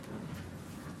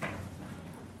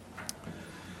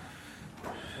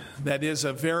That is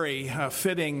a very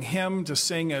fitting hymn to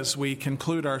sing as we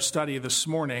conclude our study this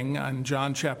morning on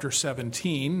John chapter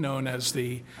 17, known as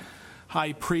the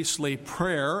high priestly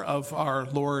prayer of our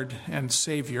Lord and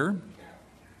Savior.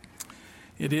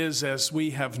 It is, as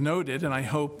we have noted, and I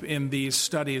hope in these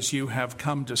studies you have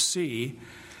come to see,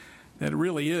 that it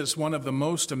really is one of the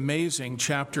most amazing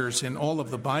chapters in all of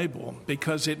the Bible,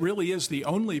 because it really is the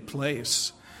only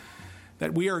place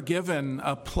that we are given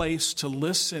a place to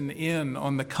listen in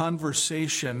on the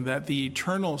conversation that the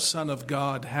eternal Son of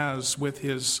God has with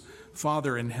his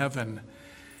Father in heaven.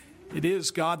 It is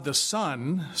God the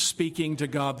Son speaking to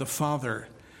God the Father.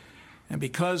 And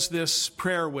because this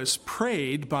prayer was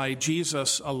prayed by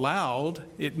Jesus aloud,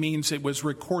 it means it was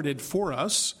recorded for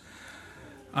us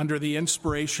under the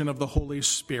inspiration of the Holy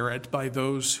Spirit by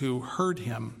those who heard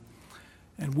him.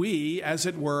 And we, as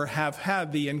it were, have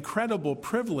had the incredible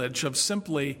privilege of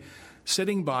simply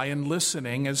sitting by and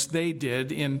listening as they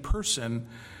did in person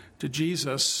to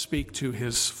Jesus speak to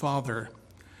his Father.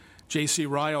 J.C.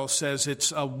 Ryle says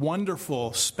it's a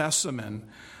wonderful specimen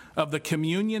of the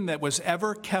communion that was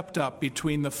ever kept up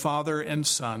between the Father and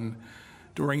Son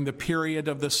during the period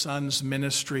of the Son's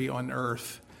ministry on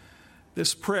earth.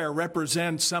 This prayer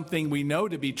represents something we know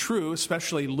to be true,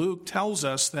 especially Luke tells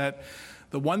us that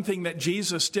the one thing that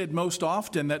Jesus did most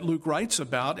often that Luke writes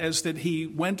about is that he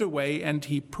went away and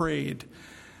he prayed.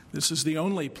 This is the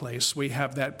only place we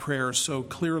have that prayer so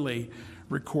clearly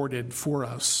recorded for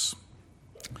us.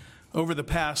 Over the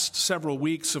past several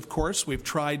weeks, of course, we've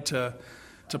tried to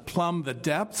plumb the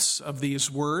depths of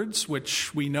these words,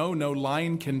 which we know no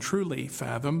line can truly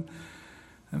fathom.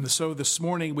 And so this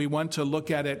morning we want to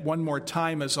look at it one more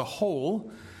time as a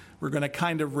whole. We're going to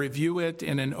kind of review it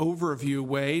in an overview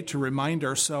way to remind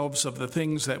ourselves of the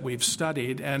things that we've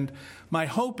studied. And my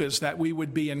hope is that we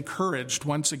would be encouraged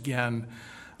once again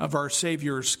of our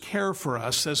Savior's care for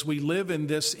us as we live in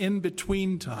this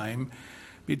in-between time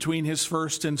between his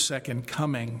first and second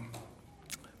coming.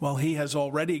 While he has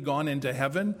already gone into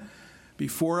heaven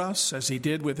before us, as he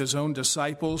did with his own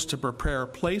disciples to prepare a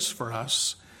place for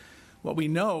us, what we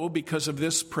know because of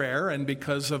this prayer and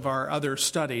because of our other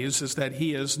studies is that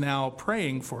he is now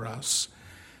praying for us,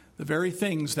 the very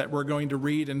things that we're going to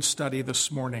read and study this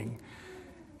morning.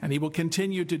 And he will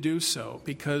continue to do so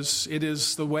because it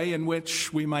is the way in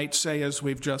which we might say, as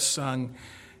we've just sung,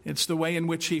 it's the way in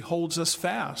which he holds us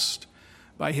fast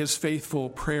by his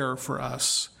faithful prayer for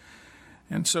us.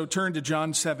 And so turn to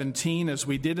John 17, as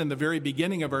we did in the very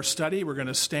beginning of our study. We're going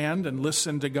to stand and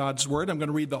listen to God's word. I'm going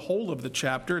to read the whole of the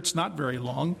chapter. It's not very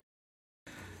long.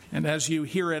 And as you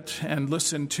hear it and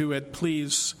listen to it,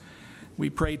 please, we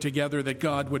pray together that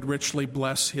God would richly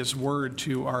bless his word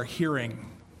to our hearing.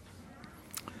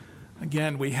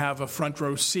 Again, we have a front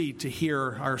row seat to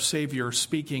hear our Savior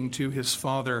speaking to his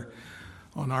Father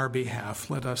on our behalf.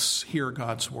 Let us hear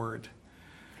God's word.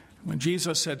 When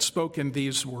Jesus had spoken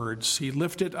these words, he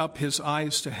lifted up his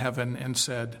eyes to heaven and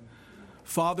said,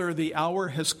 "Father, the hour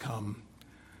has come.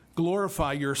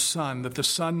 Glorify your Son, that the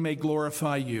Son may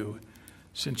glorify you,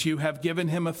 since you have given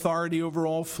him authority over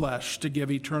all flesh to give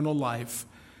eternal life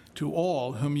to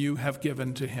all whom you have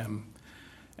given to him.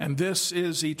 And this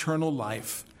is eternal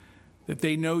life, that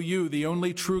they know you, the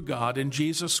only true God, and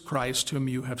Jesus Christ, whom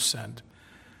you have sent.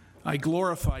 I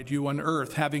glorified you on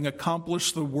earth, having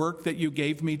accomplished the work that you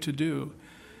gave me to do.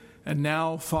 And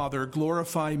now, Father,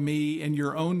 glorify me in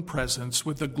your own presence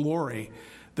with the glory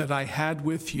that I had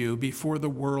with you before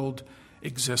the world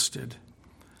existed.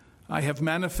 I have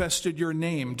manifested your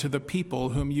name to the people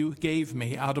whom you gave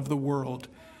me out of the world.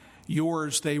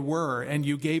 Yours they were, and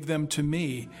you gave them to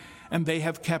me, and they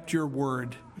have kept your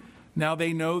word. Now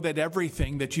they know that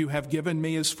everything that you have given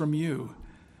me is from you.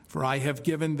 For I have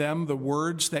given them the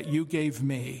words that you gave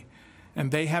me,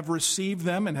 and they have received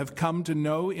them and have come to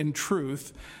know in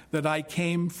truth that I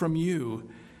came from you,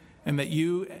 and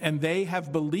they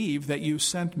have believed that you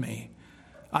sent me.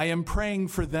 I am praying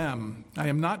for them. I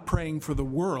am not praying for the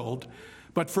world,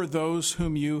 but for those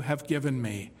whom you have given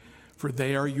me, for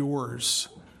they are yours.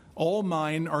 All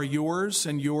mine are yours,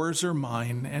 and yours are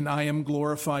mine, and I am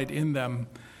glorified in them.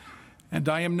 And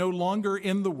I am no longer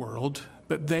in the world,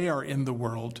 but they are in the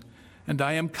world, and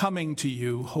I am coming to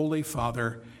you, Holy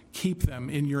Father. Keep them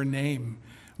in your name,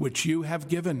 which you have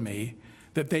given me,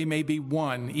 that they may be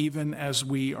one, even as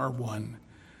we are one.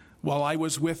 While I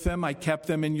was with them, I kept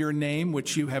them in your name,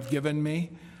 which you have given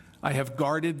me. I have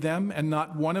guarded them, and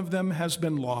not one of them has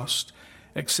been lost,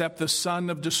 except the son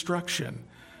of destruction,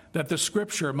 that the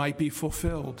scripture might be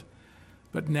fulfilled.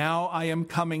 But now I am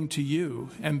coming to you,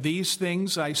 and these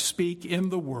things I speak in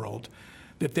the world,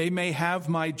 that they may have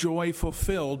my joy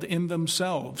fulfilled in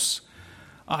themselves.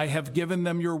 I have given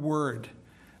them your word,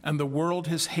 and the world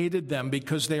has hated them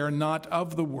because they are not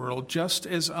of the world, just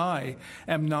as I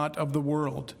am not of the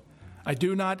world. I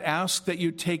do not ask that you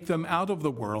take them out of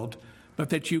the world, but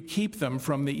that you keep them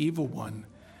from the evil one.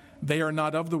 They are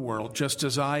not of the world, just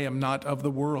as I am not of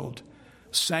the world.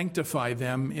 Sanctify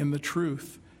them in the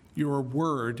truth. Your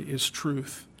word is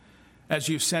truth. As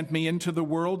you sent me into the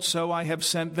world, so I have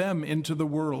sent them into the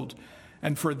world.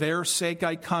 And for their sake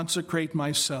I consecrate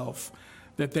myself,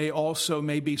 that they also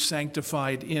may be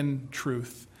sanctified in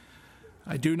truth.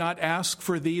 I do not ask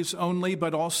for these only,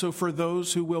 but also for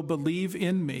those who will believe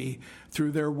in me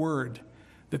through their word,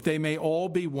 that they may all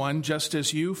be one, just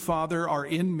as you, Father, are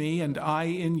in me and I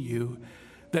in you,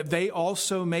 that they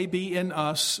also may be in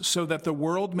us, so that the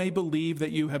world may believe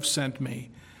that you have sent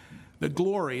me. The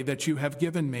glory that you have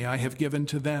given me, I have given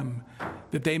to them,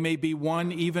 that they may be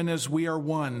one even as we are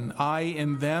one, I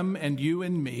in them and you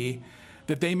in me,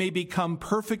 that they may become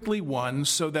perfectly one,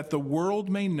 so that the world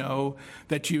may know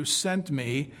that you sent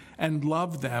me and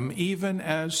loved them even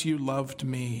as you loved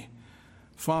me.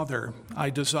 Father, I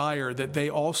desire that they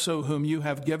also whom you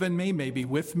have given me may be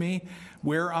with me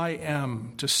where I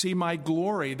am, to see my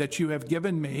glory that you have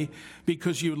given me,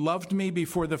 because you loved me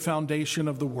before the foundation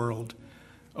of the world.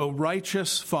 O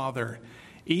righteous Father,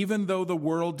 even though the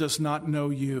world does not know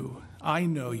you, I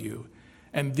know you,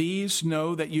 and these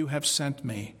know that you have sent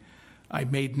me. I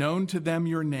made known to them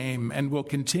your name and will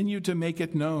continue to make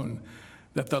it known,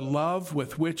 that the love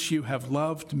with which you have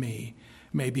loved me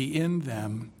may be in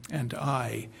them and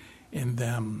I in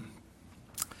them.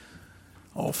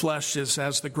 All flesh is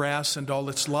as the grass, and all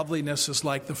its loveliness is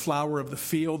like the flower of the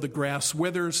field. The grass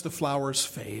withers, the flowers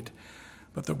fade,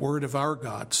 but the word of our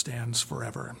God stands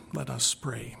forever. Let us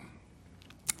pray.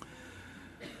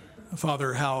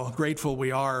 Father, how grateful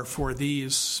we are for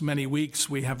these many weeks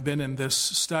we have been in this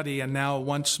study, and now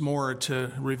once more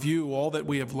to review all that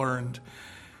we have learned,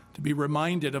 to be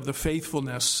reminded of the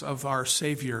faithfulness of our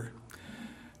Savior,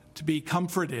 to be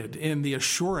comforted in the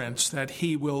assurance that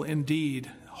he will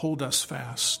indeed hold us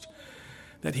fast,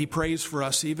 that he prays for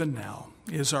us even now,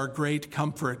 is our great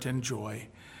comfort and joy.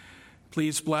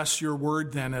 Please bless your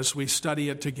word then as we study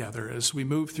it together, as we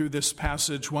move through this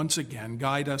passage once again.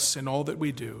 Guide us in all that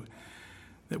we do,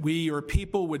 that we, your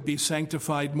people, would be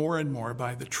sanctified more and more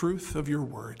by the truth of your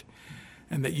word,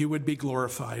 and that you would be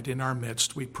glorified in our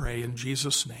midst, we pray in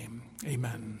Jesus' name.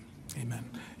 Amen. Amen.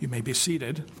 You may be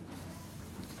seated.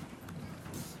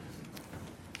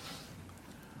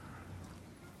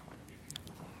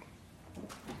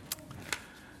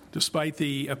 Despite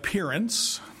the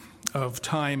appearance of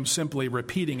time simply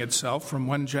repeating itself from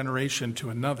one generation to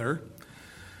another,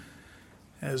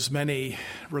 as many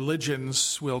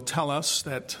religions will tell us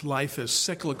that life is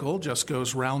cyclical, just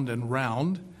goes round and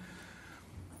round,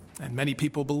 and many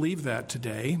people believe that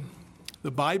today,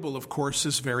 the Bible, of course,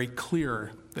 is very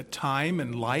clear that time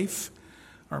and life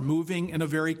are moving in a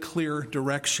very clear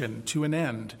direction to an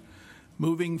end,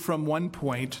 moving from one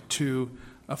point to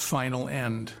a final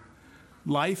end.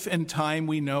 Life and time,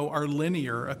 we know, are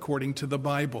linear according to the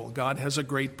Bible. God has a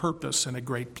great purpose and a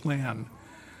great plan.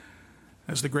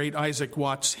 As the great Isaac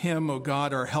Watts hymn, O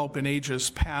God, our help in ages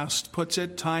past, puts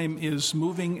it, time is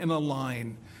moving in a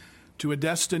line to a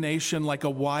destination like a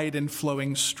wide and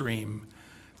flowing stream.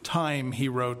 Time, he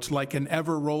wrote, like an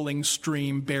ever-rolling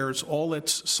stream, bears all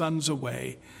its sons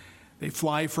away. They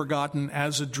fly forgotten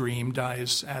as a dream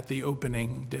dies at the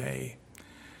opening day.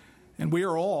 And we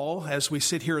are all, as we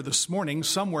sit here this morning,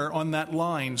 somewhere on that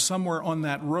line, somewhere on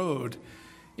that road,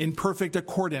 in perfect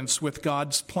accordance with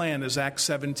God's plan, as Acts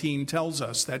 17 tells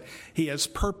us, that he has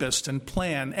purposed and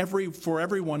planned for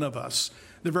every one of us,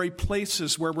 the very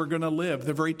places where we're going to live,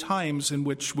 the very times in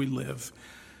which we live.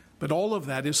 But all of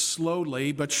that is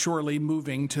slowly but surely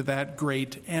moving to that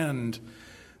great end,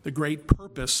 the great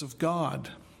purpose of God.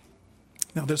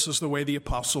 Now, this is the way the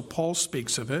Apostle Paul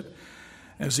speaks of it,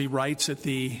 as he writes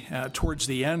at towards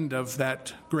the end of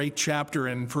that great chapter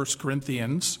in 1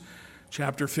 Corinthians,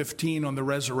 chapter 15 on the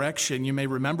resurrection. You may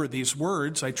remember these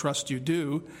words, I trust you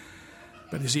do.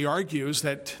 But as he argues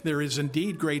that there is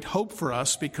indeed great hope for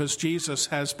us because Jesus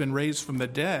has been raised from the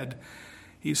dead,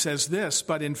 he says this,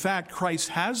 but in fact Christ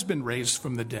has been raised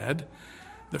from the dead,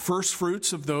 the first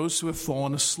fruits of those who have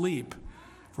fallen asleep.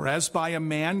 For as by a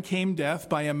man came death,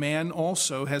 by a man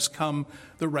also has come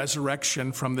the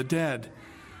resurrection from the dead.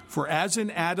 For as in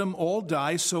Adam all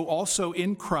die, so also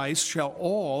in Christ shall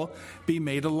all be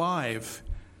made alive,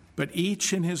 but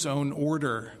each in his own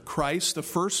order. Christ the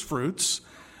first fruits,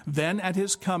 then at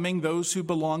his coming those who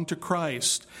belong to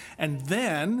Christ. And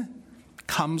then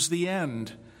comes the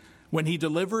end, when he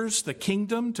delivers the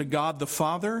kingdom to God the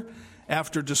Father,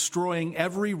 after destroying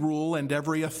every rule and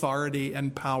every authority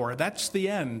and power. That's the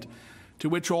end to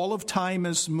which all of time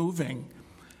is moving.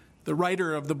 The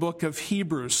writer of the book of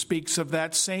Hebrews speaks of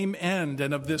that same end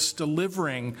and of this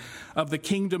delivering of the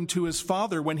kingdom to his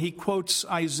Father when he quotes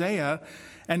Isaiah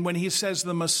and when he says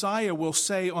the Messiah will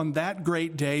say on that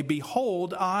great day,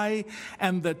 "Behold, I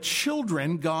and the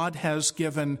children God has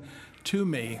given to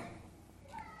me."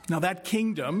 Now that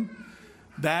kingdom,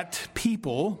 that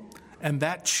people, and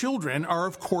that children are,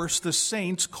 of course, the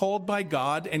saints called by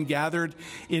God and gathered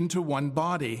into one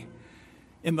body.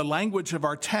 In the language of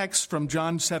our text from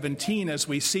John 17, as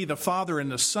we see the Father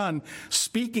and the Son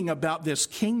speaking about this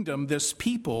kingdom, this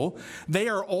people, they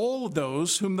are all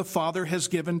those whom the Father has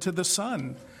given to the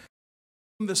Son.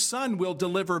 The Son will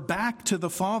deliver back to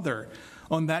the Father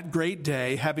on that great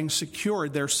day, having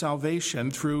secured their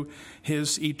salvation through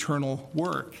his eternal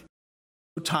work.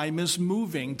 Time is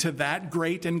moving to that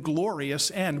great and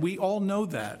glorious end. We all know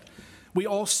that. We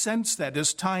all sense that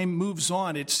as time moves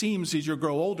on. It seems as you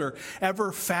grow older,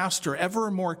 ever faster,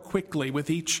 ever more quickly with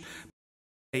each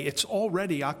day. It's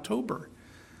already October.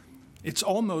 It's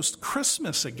almost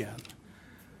Christmas again.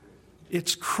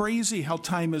 It's crazy how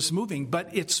time is moving, but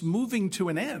it's moving to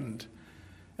an end.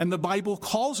 And the Bible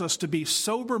calls us to be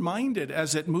sober-minded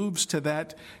as it moves to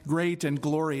that great and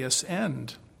glorious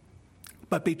end.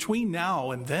 But between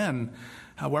now and then,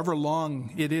 however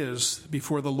long it is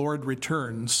before the Lord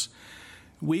returns,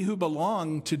 we who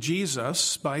belong to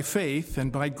Jesus by faith and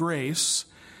by grace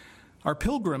are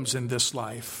pilgrims in this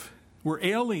life. We're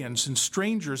aliens and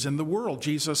strangers in the world.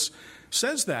 Jesus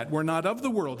says that. We're not of the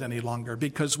world any longer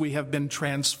because we have been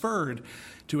transferred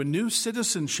to a new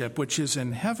citizenship which is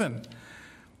in heaven.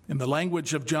 In the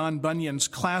language of John Bunyan's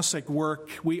classic work,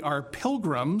 we are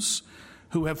pilgrims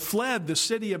who have fled the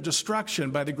city of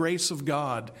destruction by the grace of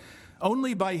God.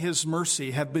 Only by his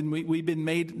mercy have we been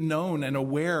made known and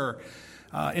aware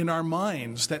in our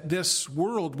minds that this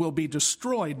world will be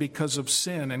destroyed because of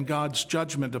sin and God's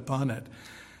judgment upon it.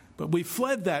 But we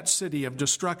fled that city of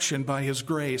destruction by his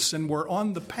grace, and we're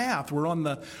on the path, we're on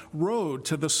the road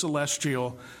to the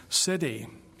celestial city.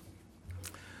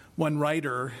 One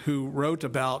writer who wrote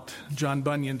about John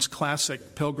Bunyan's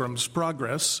classic Pilgrim's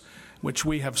Progress, which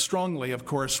we have strongly, of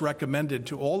course, recommended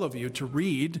to all of you to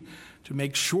read, to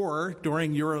make sure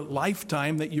during your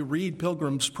lifetime that you read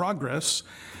Pilgrim's Progress,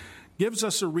 gives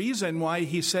us a reason why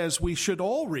he says we should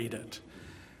all read it.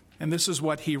 And this is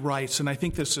what he writes, and I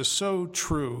think this is so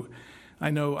true.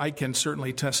 I know I can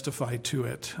certainly testify to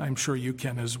it. I'm sure you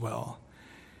can as well.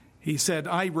 He said,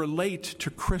 "I relate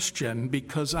to Christian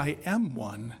because I am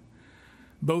one.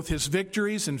 Both his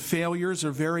victories and failures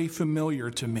are very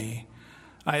familiar to me.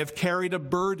 I have carried a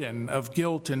burden of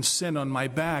guilt and sin on my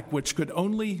back, which could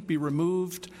only be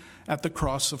removed at the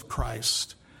cross of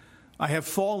Christ. I have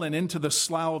fallen into the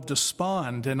slough of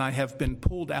despond, and I have been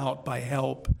pulled out by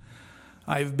help.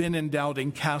 I have been in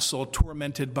Doubting Castle,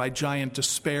 tormented by giant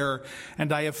despair,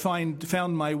 and I have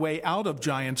found my way out of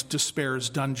giant despair's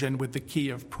dungeon with the key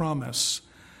of promise.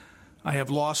 I have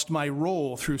lost my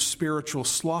role through spiritual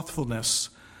slothfulness.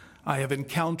 I have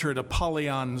encountered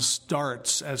Apollyon's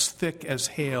darts as thick as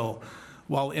hail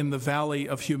while in the valley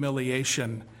of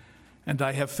humiliation. And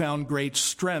I have found great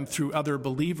strength through other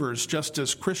believers, just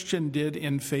as Christian did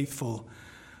in Faithful.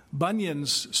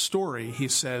 Bunyan's story," he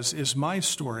says, "is my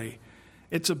story.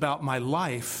 It's about my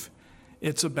life.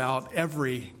 It's about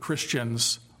every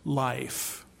Christian's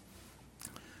life."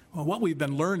 Well, what we've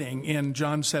been learning in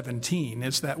John 17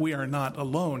 is that we are not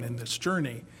alone in this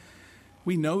journey.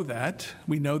 We know that.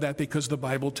 We know that because the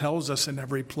Bible tells us in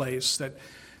every place that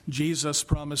Jesus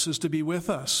promises to be with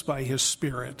us by his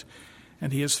Spirit,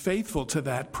 and he is faithful to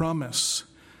that promise.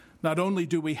 Not only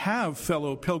do we have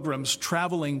fellow pilgrims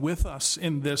traveling with us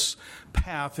in this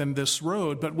path and this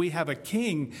road, but we have a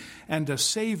King and a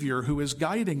Savior who is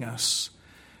guiding us,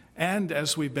 and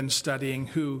as we've been studying,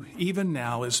 who even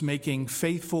now is making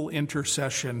faithful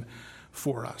intercession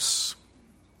for us.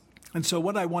 And so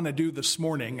what I want to do this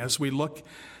morning as we look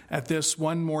at this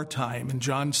one more time in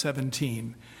John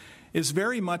 17 is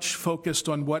very much focused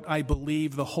on what I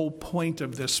believe the whole point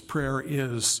of this prayer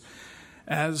is.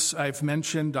 As I've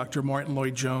mentioned, Dr. Martin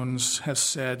Lloyd-Jones has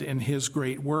said in his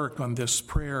great work on this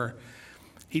prayer,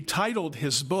 he titled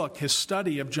his book, his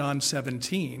study of John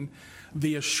 17,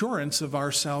 "The Assurance of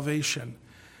Our Salvation."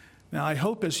 Now, I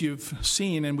hope as you've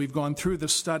seen and we've gone through the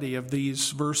study of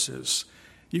these verses,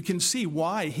 you can see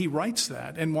why he writes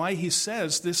that and why he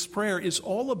says this prayer is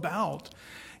all about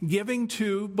giving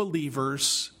to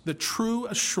believers the true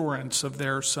assurance of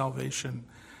their salvation.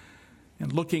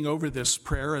 And looking over this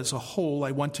prayer as a whole, I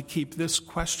want to keep this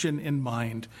question in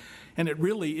mind. And it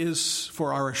really is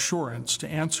for our assurance to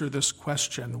answer this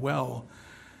question well.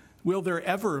 Will there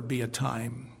ever be a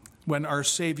time when our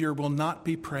Savior will not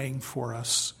be praying for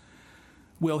us?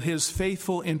 Will his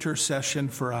faithful intercession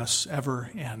for us ever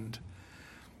end?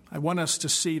 I want us to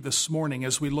see this morning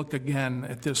as we look again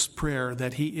at this prayer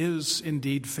that he is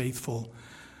indeed faithful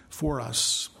for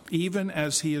us, even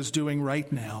as he is doing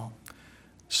right now,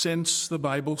 since the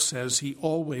Bible says he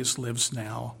always lives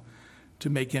now to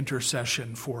make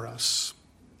intercession for us.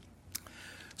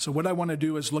 So what I want to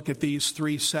do is look at these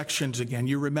three sections again.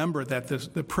 You remember that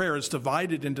the prayer is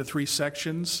divided into three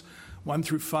sections. 1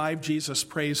 through 5, Jesus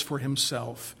prays for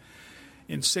himself.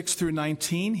 In 6 through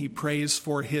 19, he prays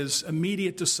for his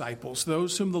immediate disciples,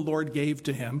 those whom the Lord gave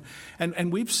to him.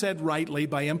 And we've said rightly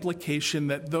by implication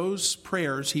that those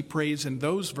prayers he prays in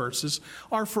those verses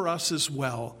are for us as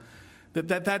well.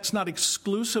 That's not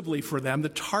exclusively for them. The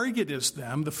target is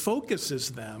them. The focus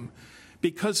is them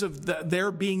because of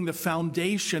their being the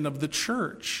foundation of the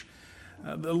church.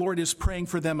 The Lord is praying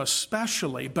for them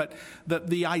especially, but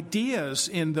the ideas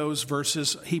in those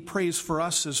verses, he prays for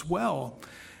us as well.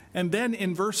 And then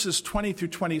in verses 20 through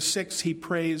 26, he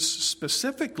prays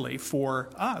specifically for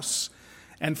us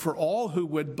and for all who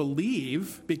would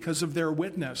believe because of their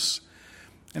witness.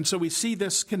 And so we see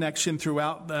this connection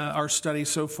throughout our study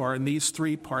so far in these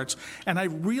three parts. And I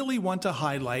really want to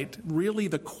highlight really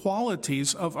the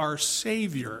qualities of our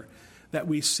Savior that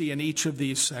we see in each of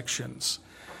these sections.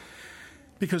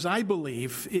 Because I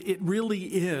believe it really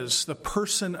is the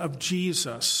person of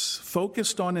Jesus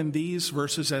focused on in these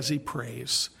verses as he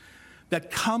prays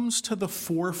that comes to the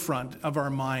forefront of our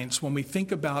minds when we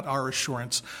think about our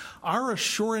assurance. Our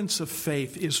assurance of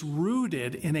faith is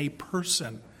rooted in a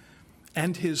person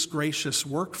and his gracious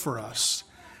work for us.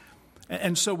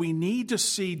 And so we need to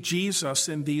see Jesus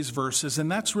in these verses,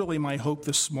 and that's really my hope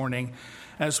this morning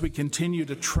as we continue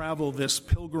to travel this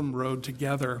pilgrim road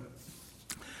together.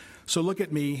 So look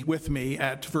with me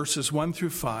at verses 1 through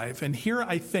 5. And here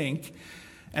I think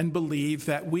and believe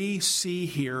that we see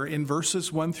here in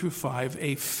verses 1 through 5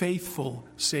 a faithful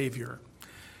Savior.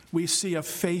 We see a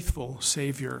faithful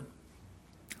Savior.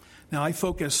 Now I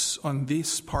focus on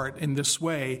this part in this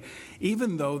way,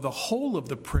 even though the whole of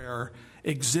the prayer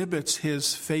exhibits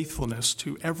his faithfulness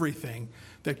to everything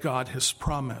that God has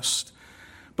promised.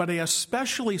 But I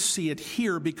especially see it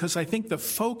here because I think the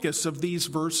focus of these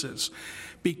verses,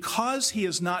 because he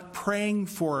is not praying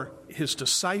for his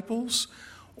disciples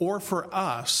or for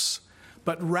us,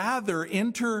 but rather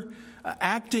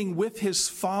interacting with his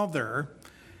Father,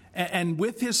 and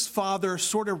with his Father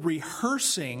sort of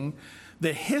rehearsing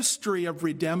the history of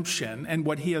redemption and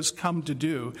what he has come to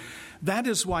do. That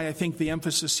is why I think the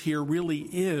emphasis here really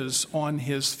is on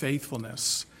his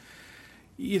faithfulness.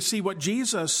 You see, what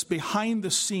Jesus behind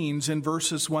the scenes in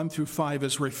verses 1 through 5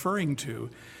 is referring to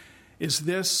is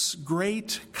this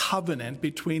great covenant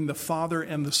between the Father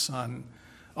and the Son,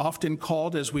 often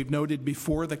called, as we've noted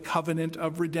before, the covenant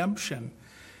of redemption.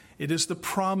 It is the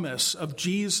promise of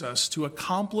Jesus to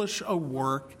accomplish a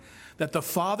work that the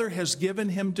Father has given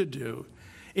him to do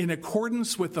in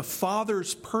accordance with the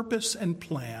Father's purpose and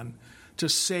plan to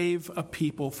save a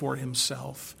people for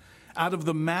himself. Out of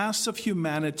the mass of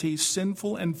humanity,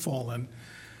 sinful and fallen,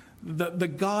 the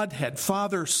Godhead,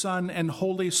 Father, Son, and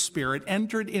Holy Spirit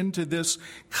entered into this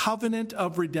covenant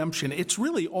of redemption. It's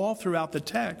really all throughout the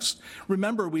text.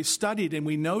 Remember, we studied and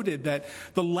we noted that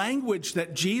the language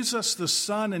that Jesus the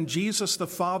Son and Jesus the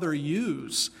Father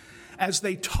use as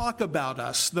they talk about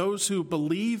us, those who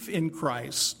believe in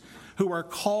Christ, who are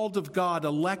called of God,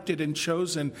 elected and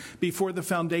chosen before the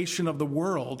foundation of the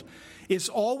world, is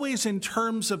always in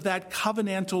terms of that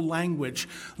covenantal language.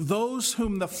 Those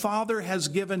whom the Father has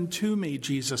given to me,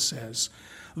 Jesus says.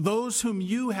 Those whom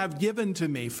you have given to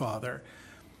me, Father.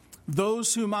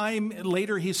 Those whom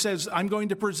later he says, I'm going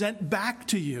to present back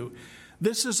to you.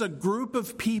 This is a group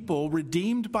of people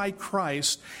redeemed by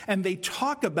Christ, and they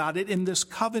talk about it in this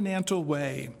covenantal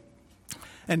way.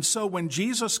 And so when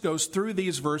Jesus goes through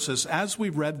these verses, as we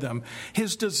read them,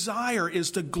 his desire is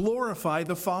to glorify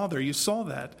the Father. You saw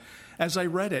that as I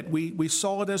read it. We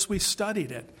saw it as we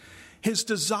studied it. His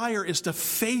desire is to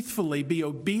faithfully be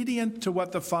obedient to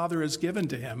what the Father has given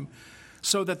to him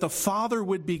so that the Father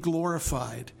would be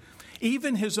glorified.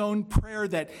 Even his own prayer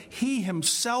that he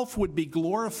himself would be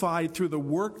glorified through the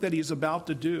work that he's about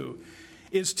to do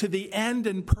is to the end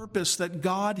and purpose that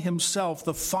God himself,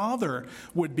 the Father,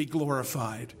 would be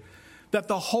glorified. That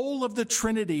the whole of the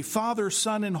Trinity, Father,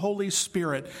 Son, and Holy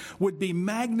Spirit, would be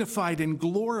magnified and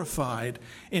glorified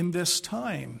in this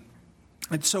time.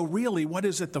 And so really, what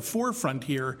is at the forefront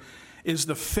here is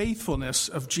the faithfulness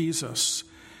of Jesus.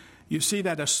 You see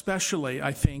that especially,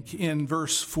 I think, in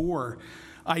verse 4.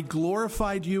 I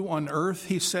glorified you on earth,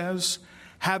 he says,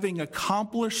 having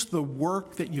accomplished the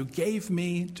work that you gave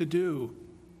me to do.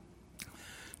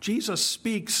 Jesus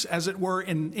speaks, as it were,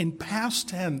 in past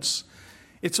tense.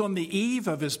 It's on the eve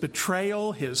of his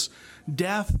betrayal, his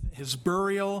death, his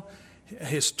burial,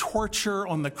 his torture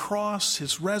on the cross,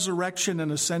 his resurrection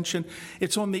and ascension.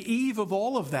 It's on the eve of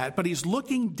all of that, but he's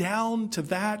looking down to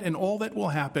that and all that will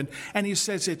happen, and he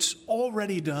says it's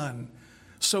already done.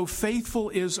 So faithful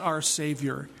is our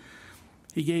Savior.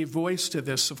 He gave voice to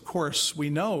this, of course, we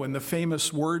know, in the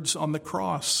famous words on the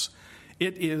cross.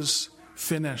 It is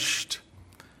finished.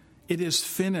 It is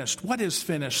finished. What is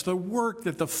finished? The work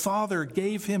that the Father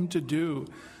gave him to do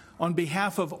on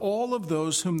behalf of all of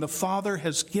those whom the Father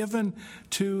has given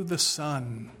to the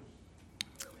Son.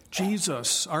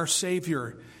 Jesus, our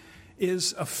Savior,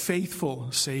 is a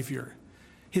faithful Savior.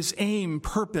 His aim,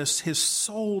 purpose, his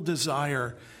sole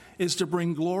desire is to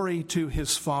bring glory to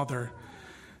his Father.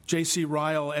 J.C.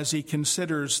 Ryle, as he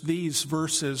considers these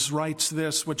verses, writes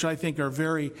this, which I think are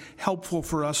very helpful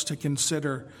for us to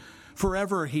consider.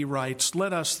 Forever, he writes,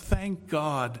 let us thank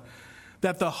God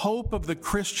that the hope of the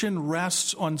Christian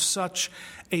rests on such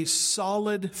a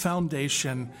solid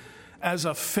foundation as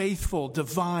a faithful,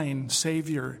 divine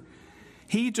Savior.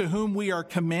 He to whom we are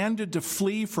commanded to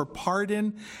flee for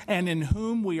pardon and in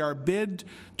whom we are bid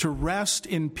to rest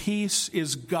in peace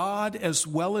is God as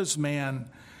well as man.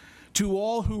 To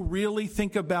all who really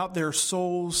think about their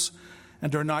souls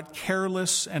and are not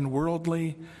careless and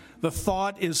worldly, the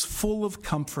thought is full of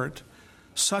comfort.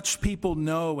 Such people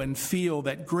know and feel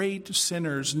that great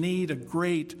sinners need a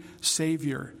great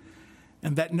Savior,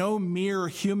 and that no mere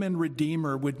human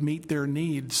Redeemer would meet their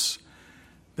needs.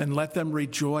 Then let them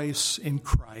rejoice in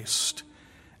Christ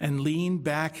and lean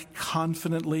back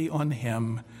confidently on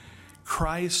him.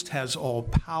 Christ has all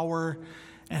power,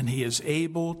 and he is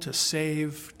able to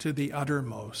save to the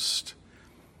uttermost.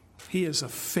 He is a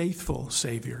faithful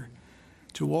Savior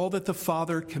to all that the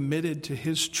Father committed to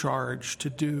his charge to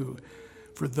do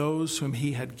for those whom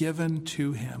he had given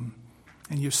to him.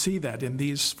 And you see that in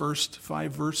these first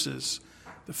 5 verses,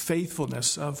 the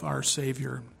faithfulness of our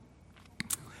Savior.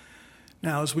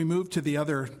 Now, as we move to the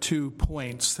other 2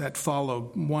 points that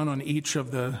follow, one on each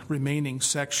of the remaining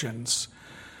sections,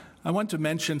 I want to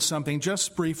mention something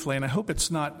just briefly, and I hope it's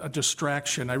not a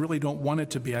distraction. I really don't want it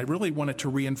to be. I really want it to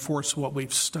reinforce what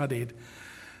we've studied.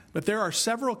 But there are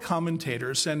several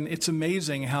commentators, and it's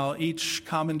amazing how each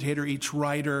commentator, each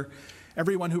writer,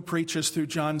 everyone who preaches through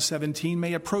John 17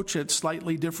 may approach it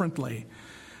slightly differently.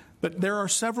 But there are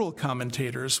several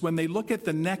commentators, when they look at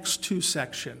the next 2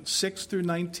 sections, 6 through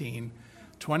 19,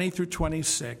 20 through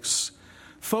 26,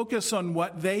 focus on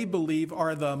what they believe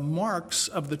are the marks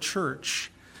of the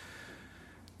church.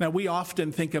 Now, we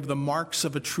often think of the marks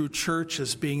of a true church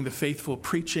as being the faithful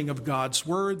preaching of God's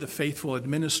word, the faithful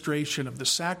administration of the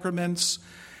sacraments,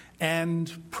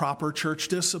 and proper church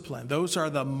discipline. Those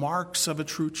are the marks of a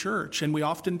true church. And we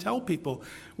often tell people,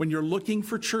 when you're looking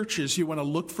for churches, you want to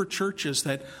look for churches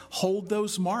that hold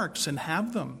those marks and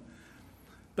have them.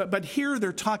 But here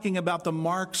they're talking about the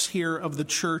marks here of the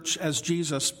church as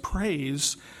Jesus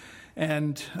prays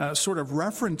and sort of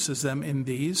references them in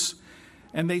these.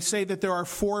 And they say that there are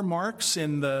 4 marks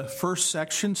in the first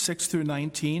section, 6 through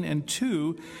 19, and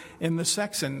 2 in the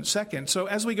second. So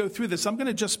as we go through this, I'm going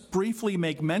to just briefly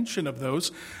make mention of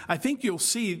those. I think you'll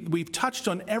see we've touched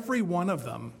on every one of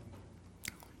them,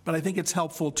 but I think it's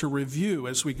helpful to review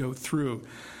as we go through.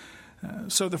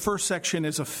 So the first section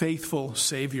is a faithful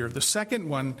Savior. The second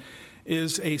one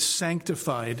is a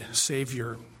sanctified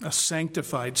Savior,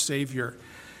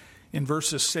 in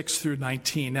verses 6 through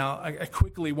 19. Now, I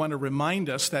quickly want to remind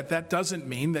us that that doesn't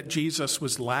mean that Jesus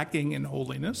was lacking in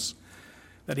holiness,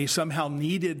 that he somehow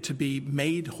needed to be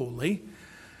made holy.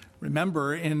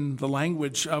 Remember, in the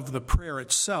language of the prayer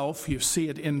itself, you see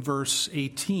it in verse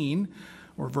 18,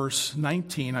 or verse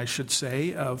 19, I should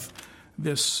say, of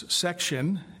this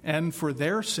section. And for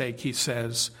their sake, he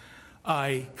says,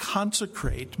 I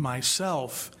consecrate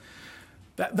myself.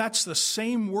 That's the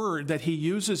same word that he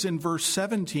uses in verse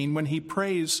 17 when he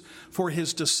prays for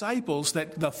his disciples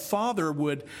that the Father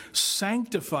would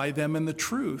sanctify them in the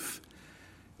truth.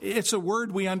 It's a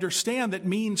word we understand that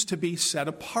means to be set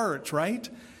apart, right?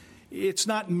 It's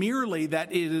not merely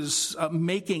that it is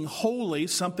making holy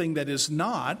something that is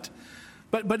not,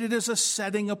 but it is a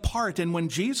setting apart. And when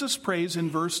Jesus prays in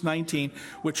verse 19,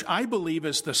 which I believe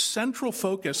is the central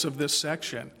focus of this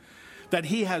section, that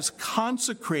he has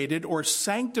consecrated or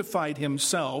sanctified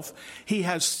himself, he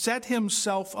has set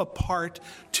himself apart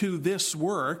to this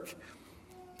work,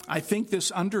 I think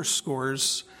this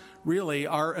underscores really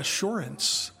our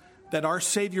assurance that our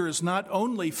Savior is not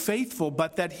only faithful,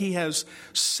 but that he has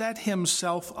set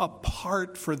himself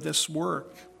apart for this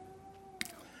work.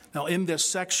 Now, in this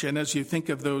section, as you think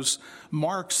of those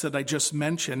marks that I just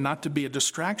mentioned, not to be a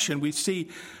distraction, we see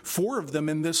 4 of them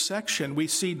in this section. We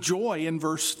see joy in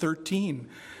verse 13,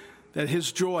 that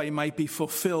his joy might be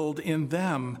fulfilled in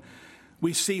them.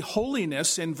 We see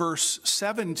holiness in verse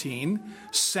 17,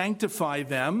 sanctify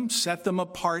them, set them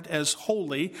apart as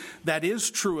holy. That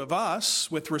is true of us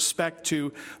with respect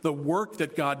to the work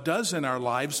that God does in our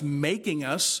lives, making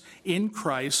us in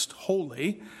Christ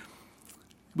holy.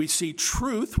 We see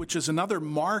truth, which is another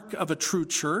mark of a true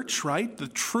church, right? The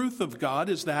truth of God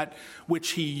is that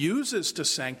which he uses to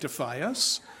sanctify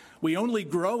us. We only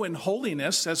grow in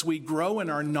holiness as we grow in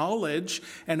our knowledge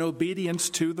and obedience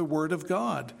to the Word of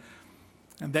God.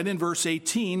 And then in verse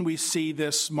 18, we see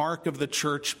this mark of the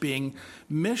church being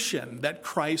mission, that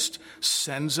Christ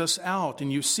sends us out.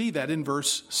 And you see that in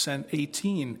verse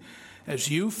 18.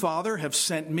 As you, Father, have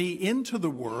sent me into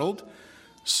the world,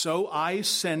 so I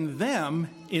send them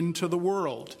into the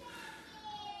world.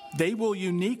 They will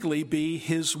uniquely be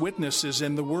his witnesses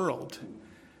in the world.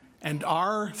 And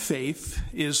our faith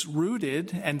is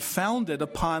rooted and founded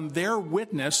upon their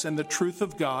witness and the truth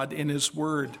of God in his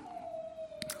word.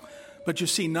 But you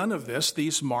see, none of this,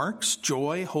 these marks,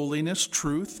 joy, holiness,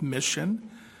 truth,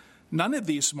 mission, none of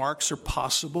these marks are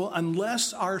possible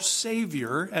unless our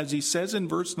Savior, as he says in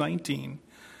verse 19,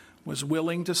 was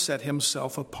willing to set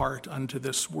himself apart unto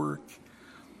this work.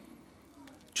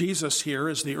 Jesus here,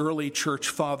 as the early church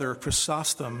father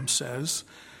Chrysostom says,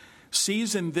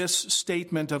 sees in this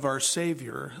statement of our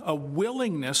Savior a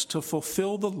willingness to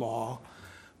fulfill the law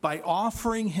by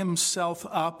offering himself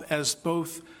up as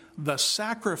both the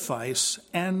sacrifice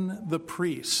and the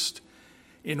priest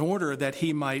in order that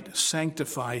he might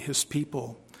sanctify his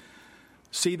people.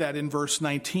 See that in verse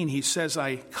 19. He says,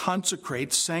 I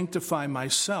consecrate, sanctify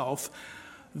myself,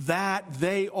 that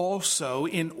they also,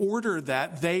 in order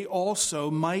that they also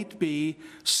might be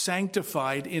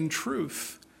sanctified in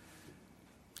truth.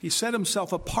 He set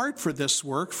himself apart for this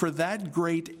work, for that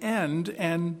great end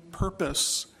and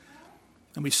purpose.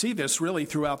 And we see this really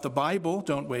throughout the Bible,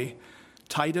 don't we?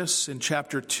 Titus in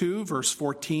chapter 2, verse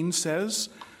 14 says,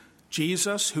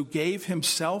 Jesus, who gave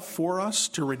himself for us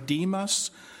to redeem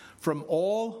us from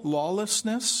all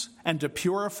lawlessness and to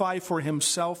purify for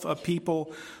himself a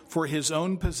people for his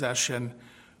own possession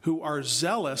who are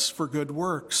zealous for good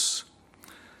works.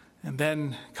 And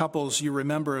then, couples, you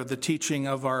remember the teaching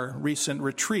of our recent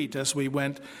retreat as we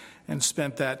went and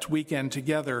spent that weekend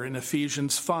together in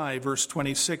Ephesians 5, verse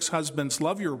 26. Husbands,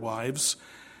 love your wives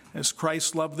as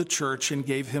Christ loved the church and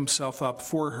gave himself up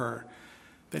for her,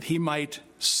 that he might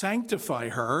sanctify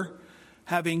her,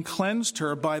 having cleansed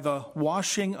her by the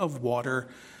washing of water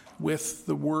with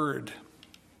the word.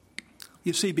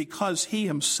 You see, because he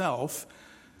himself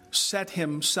set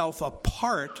himself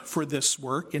apart for this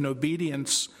work in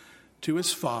obedience to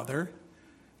his Father,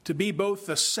 to be both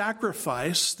the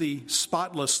sacrifice, the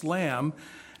spotless lamb,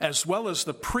 as well as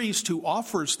the priest who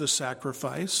offers the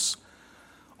sacrifice,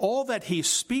 all that he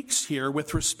speaks here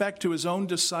with respect to his own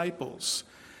disciples,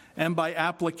 and by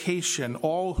application,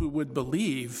 all who would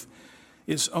believe,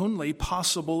 is only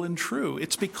possible and true.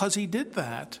 It's because he did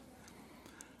that.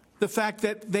 The fact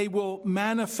that they will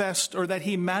manifest, or that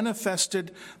he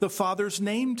manifested the Father's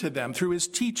name to them through his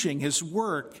teaching, his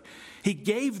work. He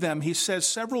gave them, he says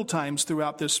several times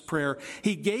throughout this prayer,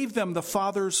 he gave them the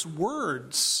Father's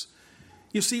words.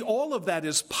 You see, all of that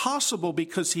is possible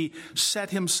because he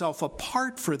set himself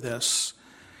apart for this,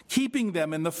 keeping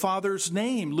them in the Father's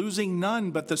name, losing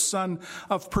none but the son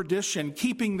of perdition,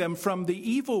 keeping them from the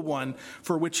evil one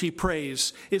for which he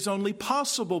prays, is only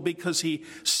possible because he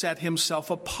set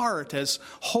himself apart as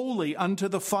holy unto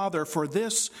the Father for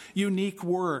this unique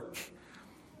work.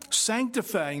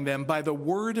 Sanctifying them by the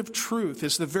word of truth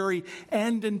is the very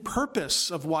end and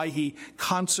purpose of why he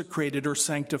consecrated or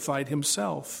sanctified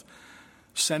himself.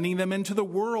 Sending them into the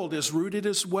world is rooted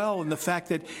as well in the fact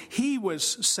that he was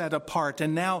set apart,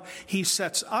 and now he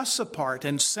sets us apart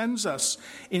and sends us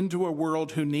into a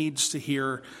world who needs to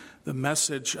hear the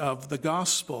message of the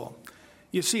gospel.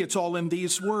 You see, it's all in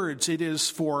these words. It is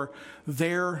for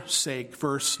their sake,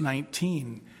 verse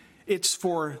 19. It's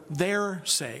for their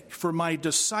sake, for my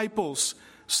disciples'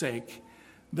 sake,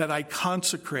 that I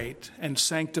consecrate and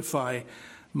sanctify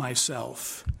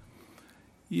myself.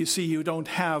 You see, you don't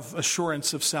have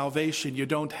assurance of salvation. You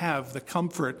don't have the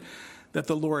comfort that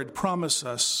the Lord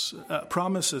promises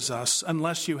us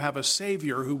unless you have a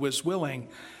Savior who was willing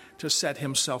to set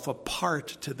himself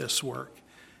apart to this work.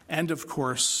 And, of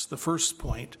course, the first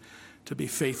point, to be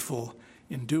faithful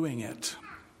in doing it.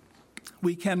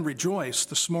 We can rejoice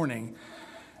this morning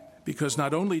because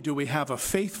not only do we have a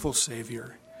faithful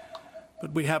Savior,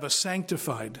 but we have a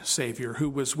sanctified Savior who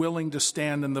was willing to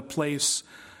stand in the place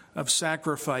of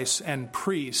sacrifice and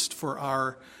priest for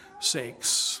our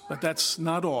sakes. But that's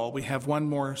not all. We have one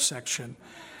more section.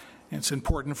 It's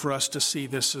important for us to see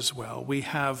this as well. We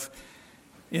have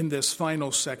in this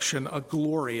final section a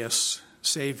glorious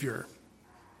Savior.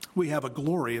 We have a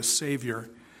glorious Savior.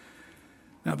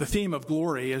 Now, the theme of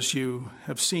glory, as you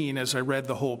have seen as I read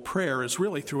the whole prayer, is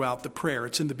really throughout the prayer.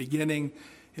 It's in the beginning,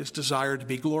 his desire to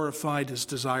be glorified, his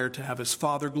desire to have his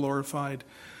Father glorified.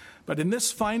 But in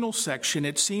this final section,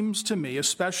 it seems to me,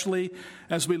 especially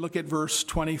as we look at verse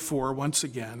 24 once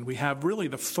again, we have really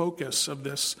the focus of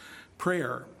this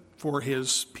prayer for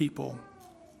his people.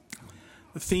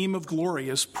 The theme of glory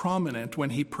is prominent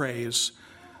when he prays,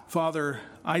 Father,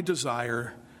 I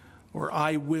desire, or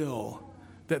I will,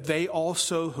 that they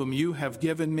also whom you have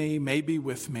given me may be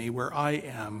with me where I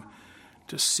am,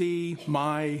 to see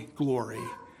my glory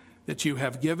that you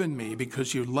have given me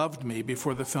because you loved me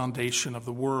before the foundation of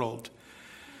the world.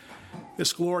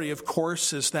 This glory, of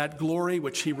course, is that glory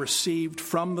which he received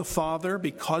from the Father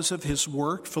because of his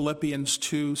work. Philippians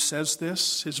 2 says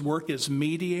this. His work is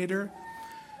mediator.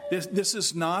 This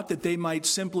is not that they might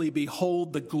simply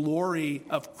behold the glory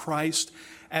of Christ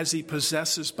as he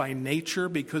possesses by nature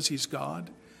because he's God.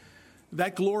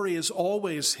 That glory is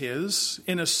always his.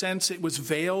 In a sense, it was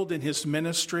veiled in his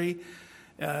ministry,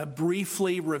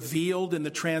 briefly revealed in the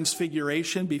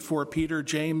transfiguration before Peter,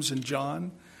 James, and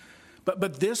John.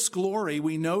 But this glory,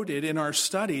 we noted in our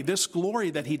study, this glory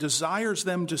that he desires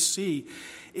them to see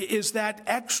is that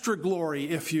extra glory,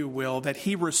 if you will, that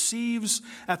he receives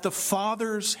at the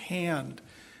Father's hand.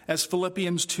 As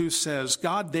Philippians 2 says,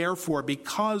 God, therefore,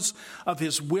 because of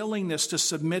his willingness to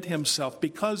submit himself,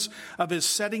 because of his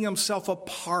setting himself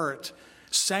apart,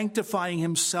 sanctifying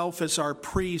himself as our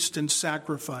priest and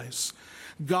sacrifice,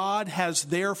 God has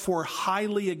therefore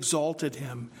highly exalted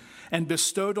him and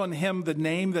bestowed on him the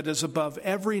name that is above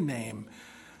every name,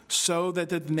 so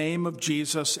that at the name of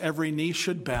Jesus every knee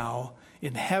should bow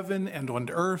in heaven and on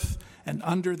earth and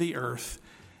under the earth,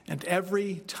 and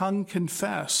every tongue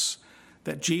confess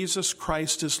that Jesus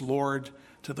Christ is Lord,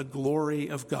 to the glory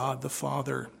of God the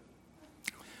Father.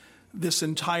 This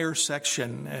entire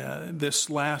section, this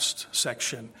last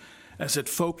section, as it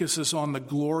focuses on the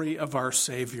glory of our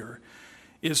Savior,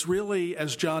 is really,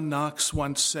 as John Knox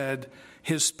once said,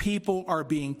 his people are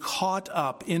being caught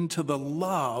up into the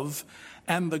love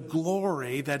and the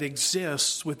glory that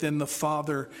exists within the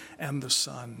Father and the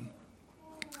Son.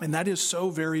 And that is so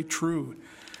very true,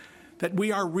 that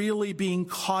we are really being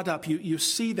caught up. You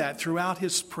see that throughout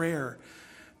his prayer,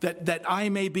 that I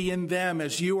may be in them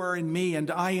as you are in me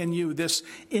and I in you, this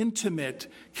intimate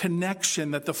connection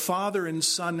that the Father and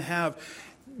Son have.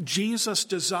 Jesus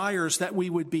desires that we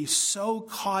would be so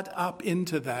caught up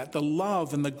into that, the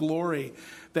love and the glory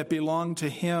that belong to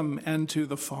him and to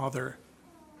the Father.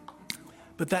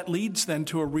 But that leads then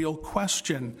to a real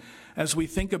question as we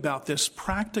think about this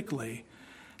practically.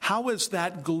 How is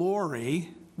that glory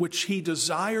which he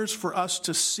desires for us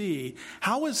to see,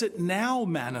 how is it now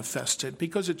manifested?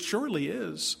 Because it surely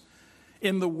is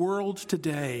in the world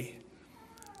today.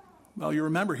 Well, you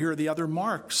remember, here are the other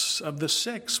marks of the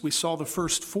 6. We saw the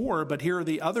first 4, but here are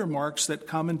the other marks that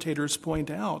commentators point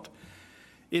out.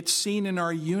 It's seen in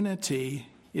our unity.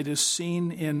 It is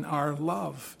seen in our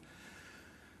love.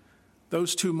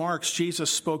 Those 2 marks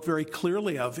Jesus spoke very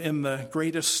clearly of in the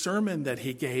greatest sermon that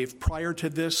he gave. Prior to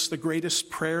this, the greatest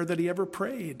prayer that he ever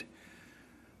prayed.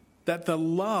 That the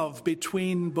love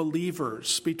between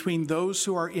believers, between those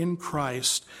who are in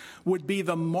Christ, would be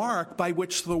the mark by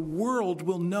which the world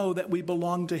will know that we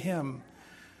belong to him.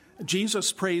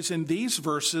 Jesus prays in these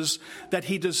verses that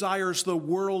he desires the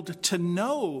world to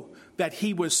know that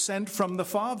he was sent from the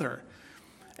Father.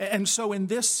 And so in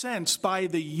this sense, by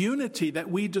the unity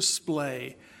that we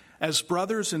display as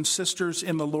brothers and sisters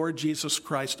in the Lord Jesus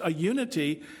Christ, a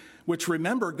unity which,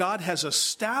 remember, God has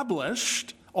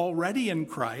established already in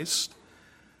Christ,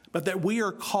 but that we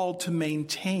are called to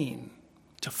maintain,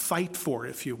 to fight for,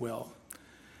 if you will.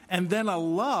 And then a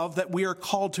love that we are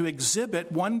called to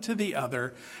exhibit one to the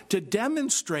other, to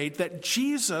demonstrate that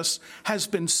Jesus has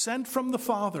been sent from the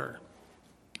Father,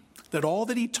 that all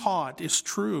that he taught is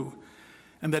true,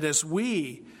 and that as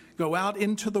we go out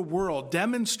into the world,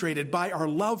 demonstrated by our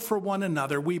love for one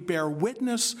another, we bear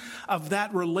witness of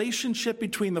that relationship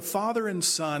between the Father and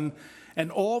Son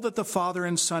and all that the Father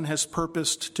and Son has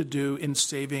purposed to do in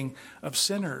saving of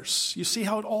sinners. You see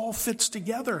how it all fits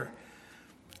together.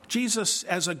 Jesus,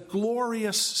 as a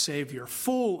glorious Savior,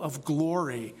 full of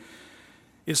glory,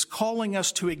 is calling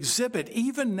us to exhibit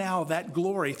even now that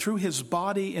glory through his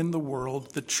body in the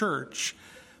world, the church,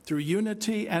 through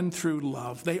unity and through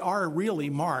love. They are really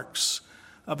marks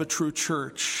of a true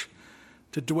church,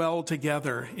 to dwell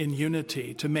together in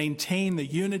unity, to maintain the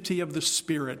unity of the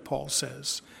Spirit, Paul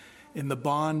says, in the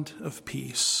bond of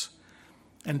peace,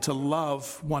 and to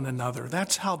love one another.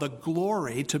 That's how the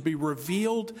glory to be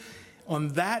revealed on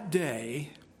that day,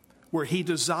 where he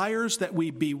desires that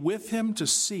we be with him to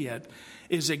see it,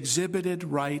 is exhibited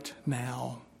right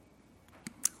now.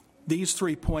 These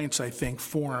 3 points, I think,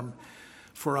 form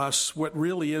for us what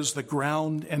really is the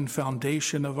ground and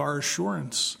foundation of our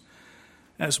assurance,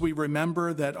 as we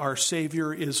remember that our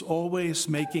Savior is always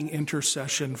making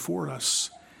intercession for us.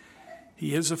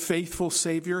 He is a faithful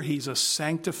Savior, he's a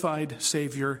sanctified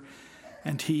Savior,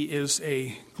 and he is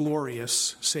a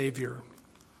glorious Savior.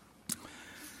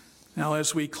 Now,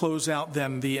 as we close out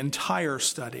then the entire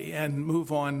study and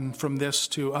move on from this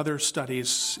to other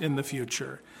studies in the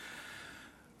future,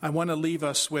 I want to leave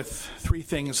us with 3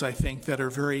 things, I think, that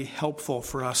are very helpful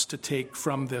for us to take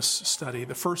from this study.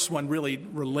 The first one really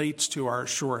relates to our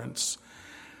assurance,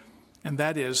 and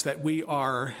that is that we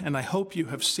are, and I hope you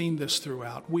have seen this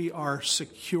throughout, we are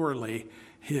securely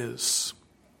his.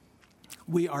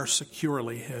 We are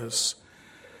securely his.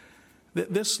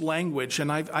 This language,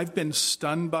 and I've been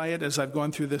stunned by it as I've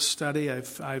gone through this study.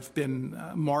 I've been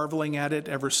marveling at it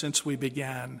ever since we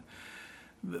began.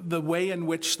 The way in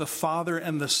which the Father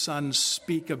and the Son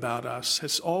speak about us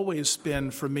has always been,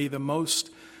 for me, the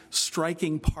most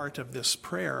striking part of this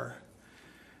prayer.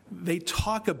 They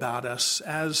talk about us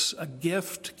as a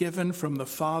gift given from the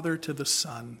Father to the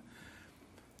Son,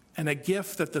 and a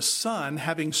gift that the Son,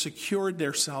 having secured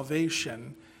their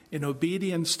salvation in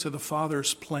obedience to the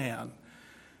Father's plan,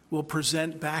 will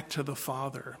present back to the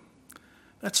Father.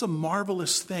 That's a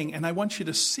marvelous thing, and I want you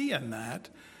to see in that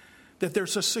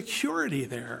there's a security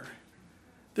there.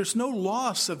 There's no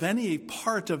loss of any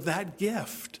part of that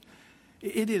gift.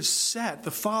 It is set, the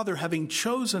Father having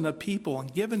chosen a people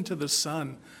and given to the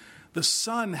Son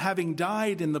having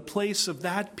died in the place of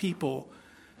that people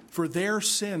for their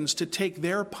sins, to take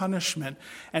their punishment,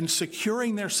 and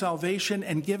securing their salvation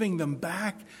and giving them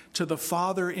back to the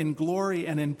Father in glory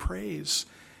and in praise,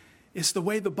 is the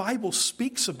way the Bible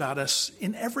speaks about us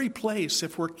in every place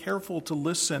if we're careful to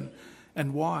listen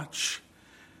and watch.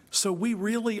 So we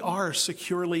really are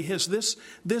securely his.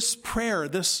 This prayer,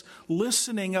 this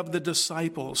listening of the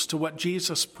disciples to what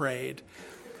Jesus prayed,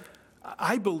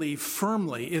 I believe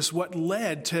firmly is what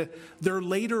led to their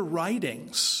later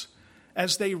writings.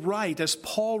 As they write, as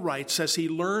Paul writes, as he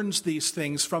learns these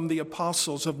things from the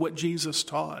apostles of what Jesus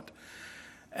taught,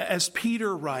 as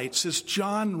Peter writes, as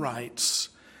John writes,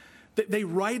 they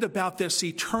write about this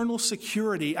eternal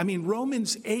security. I mean,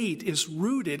 Romans 8 is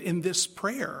rooted in this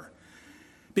prayer,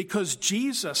 because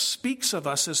Jesus speaks of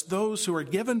us as those who are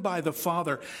given by the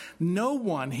Father. No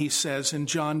one, he says in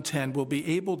John 10, will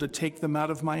be able to take them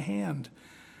out of my hand.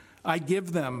 I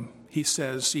give them, he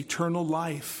says, eternal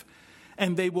life,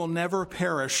 and they will never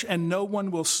perish, and no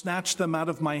one will snatch them out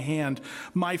of my hand.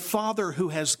 My Father, who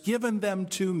has given them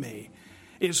to me,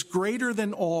 is greater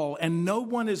than all, and no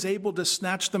one is able to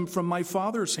snatch them from my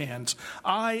Father's hands.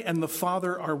 I and the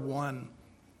Father are one.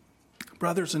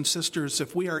 Brothers and sisters,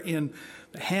 if we are in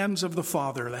the hands of the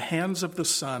Father, the hands of the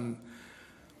Son,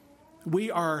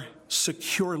 we are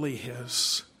securely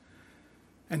his,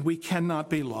 and we cannot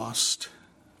be lost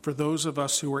for those of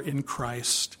us who are in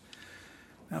Christ.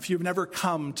 Now, if you've never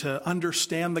come to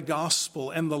understand the gospel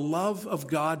and the love of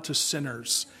God to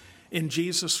sinners in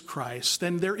Jesus Christ,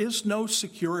 then there is no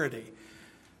security.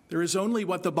 There is only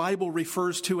what the Bible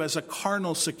refers to as a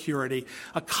carnal security,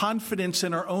 a confidence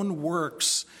in our own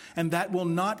works, and that will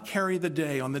not carry the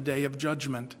day on the day of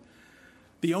judgment.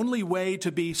 The only way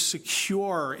to be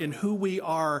secure in who we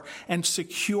are and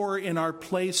secure in our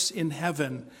place in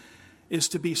heaven is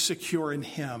to be secure in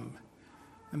him.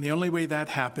 And the only way that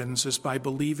happens is by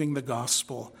believing the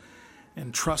gospel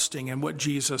and trusting in what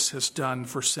Jesus has done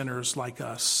for sinners like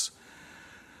us.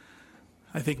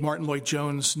 I think Martin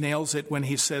Lloyd-Jones nails it when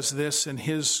he says this in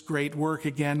his great work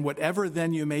again: whatever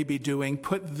then you may be doing,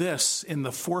 put this in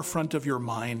the forefront of your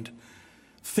mind.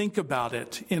 Think about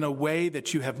it in a way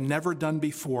that you have never done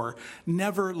before.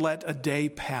 Never let a day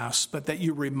pass, but that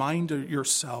you remind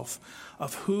yourself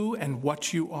of who and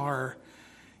what you are.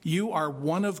 You are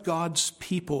one of God's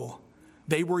people.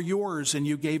 They were yours, and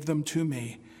you gave them to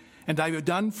me. And I have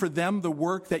done for them the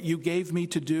work that you gave me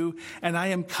to do, and I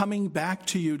am coming back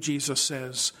to you, Jesus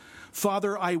says.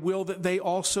 Father, I will that they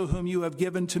also whom you have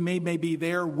given to me may be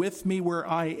there with me where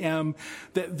I am,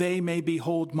 that they may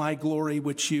behold my glory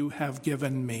which you have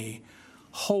given me.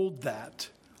 Hold that.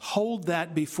 Hold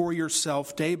that before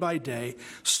yourself day by day.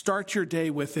 Start your day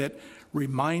with it.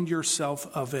 Remind yourself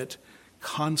of it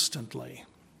constantly,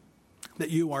 that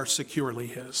you are securely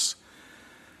his.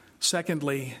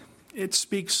 Secondly, it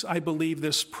speaks, I believe,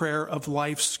 this prayer of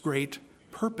life's great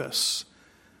purpose.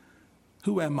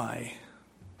 Who am I?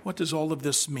 What does all of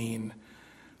this mean?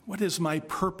 What is my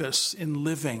purpose in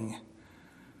living?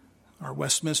 Our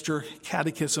Westminster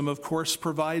Catechism, of course,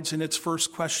 provides in its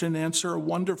first question and answer a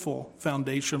wonderful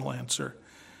foundational answer.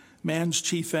 Man's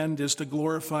chief end is to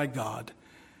glorify God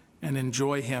and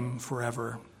enjoy him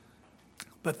forever.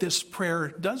 But this prayer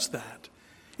does that.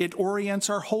 It orients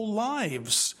our whole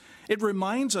lives. It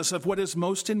reminds us of what is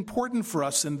most important for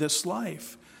us in this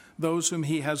life, those whom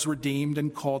he has redeemed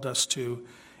and called us to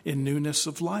in newness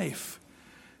of life.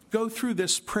 Go through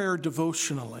this prayer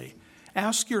devotionally.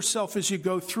 Ask yourself as you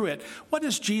go through it, what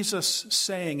is Jesus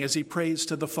saying as he prays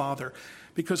to the Father?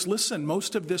 Because listen,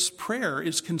 most of this prayer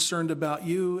is concerned about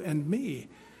you and me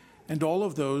and all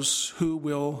of those who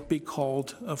will be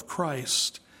called of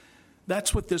Christ.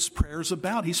 That's what this prayer is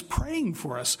about. He's praying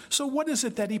for us. So what is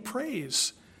it that he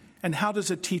prays? And how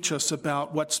does it teach us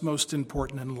about what's most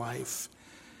important in life?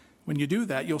 When you do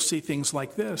that, you'll see things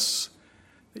like this,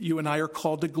 that you and I are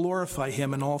called to glorify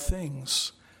him in all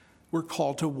things. We're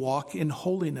called to walk in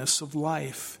holiness of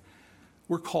life.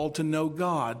 We're called to know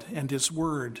God and his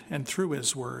word and through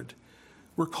his word.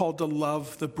 We're called to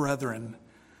love the brethren.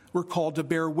 We're called to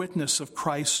bear witness of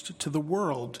Christ to the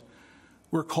world.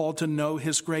 We're called to know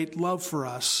his great love for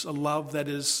us, a love that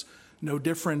is no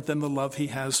different than the love he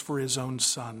has for his own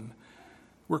Son.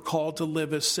 We're called to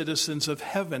live as citizens of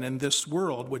heaven in this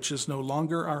world, which is no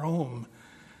longer our home.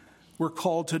 We're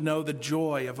called to know the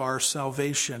joy of our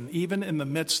salvation, even in the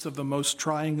midst of the most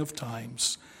trying of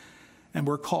times. And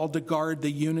we're called to guard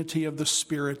the unity of the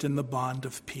Spirit in the bond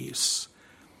of peace.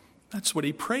 That's what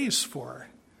he prays for.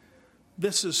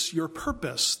 This is your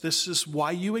purpose. This is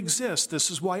why you exist.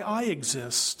 This is why I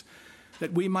exist,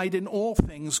 that we might in all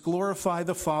things glorify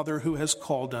the Father who has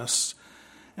called us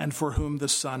and for whom the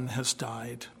Son has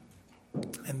died.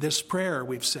 And this prayer,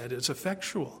 we've said, is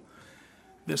effectual.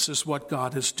 This is what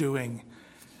God is doing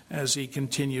as he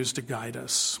continues to guide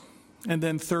us. And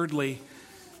then thirdly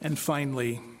and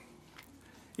finally,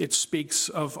 it speaks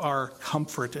of our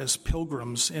comfort as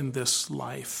pilgrims in this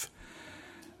life.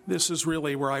 This is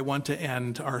really where I want to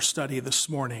end our study this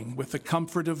morning, with the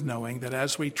comfort of knowing that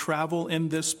as we travel in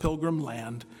this pilgrim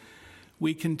land,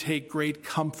 we can take great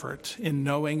comfort in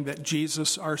knowing that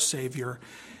Jesus, our Savior,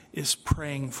 is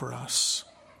praying for us,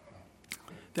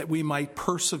 that we might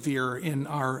persevere in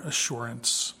our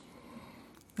assurance.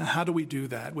 Now, how do we do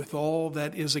that with all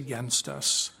that is against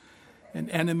us? An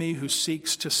enemy who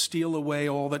seeks to steal away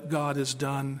all that God has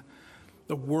done,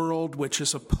 the world which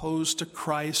is opposed to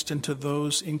Christ and to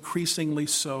those increasingly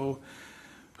so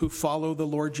who follow the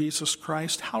Lord Jesus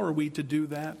Christ. How are we to do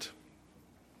that?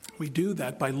 We do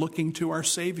that by looking to our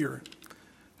Savior,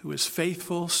 who is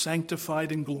faithful,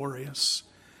 sanctified, and glorious,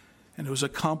 and who has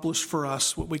accomplished for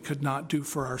us what we could not do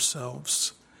for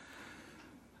ourselves.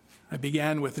 I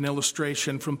began with an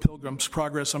illustration from Pilgrim's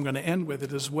Progress. I'm going to end with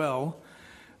it as well.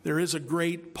 There is a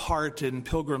great part in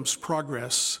Pilgrim's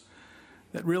Progress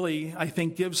that really, I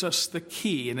think, gives us the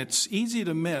key, and it's easy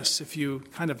to miss if you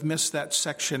kind of miss that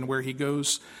section where he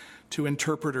goes to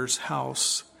Interpreter's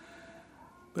house.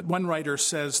 But one writer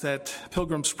says that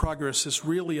Pilgrim's Progress is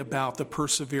really about the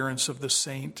perseverance of the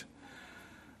saint.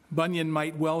 Bunyan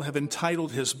might well have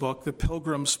entitled his book, The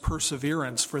Pilgrim's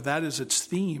Perseverance, for that is its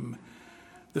theme.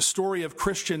 The story of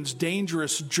Christian's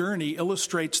dangerous journey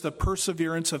illustrates the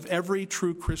perseverance of every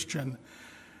true Christian.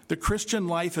 The Christian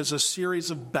life is a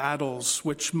series of battles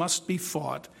which must be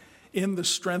fought in the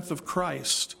strength of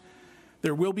Christ.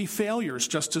 There will be failures,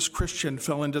 just as Christian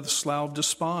fell into the slough of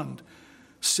despond,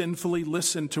 sinfully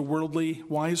listened to worldly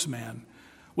wise man,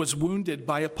 was wounded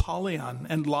by Apollyon,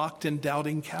 and locked in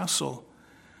doubting castle.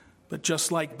 But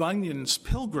just like Bunyan's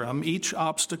pilgrim, each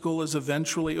obstacle is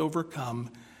eventually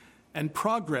overcome, and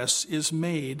progress is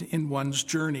made in one's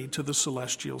journey to the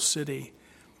celestial city.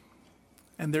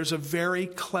 And there's a very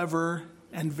clever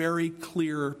and very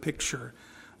clear picture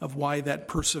of why that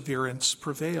perseverance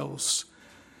prevails.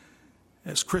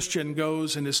 As Christian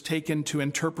goes and is taken to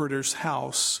Interpreter's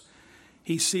house,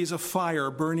 he sees a fire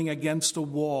burning against a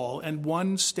wall and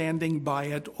one standing by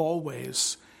it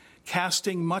always,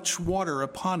 casting much water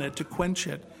upon it to quench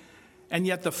it. And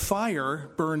yet the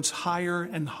fire burns higher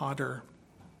and hotter.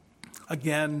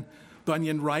 Again,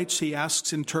 Bunyan writes, he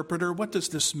asks Interpreter, what does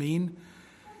this mean?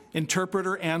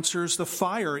 Interpreter answers, the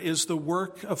fire is the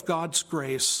work of God's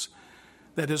grace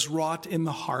that is wrought in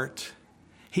the heart.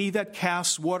 He that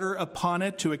casts water upon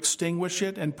it to extinguish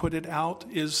it and put it out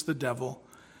is the devil.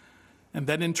 And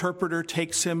that interpreter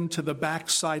takes him to the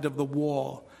backside of the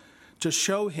wall to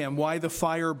show him why the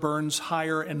fire burns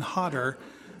higher and hotter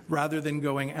rather than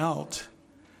going out.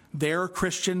 There,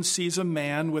 Christian sees a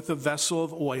man with a vessel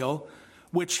of oil,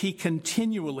 which he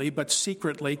continually but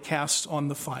secretly casts on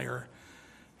the fire.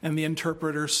 And the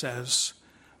interpreter says,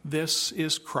 "This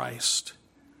is Christ,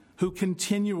 who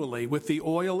continually, with the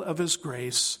oil of his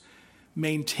grace,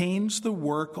 maintains the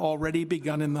work already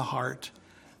begun in the heart,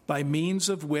 by means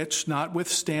of which,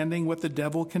 notwithstanding what the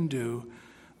devil can do,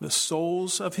 the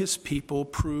souls of his people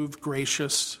prove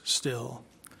gracious still."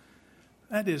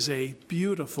 That is a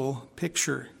beautiful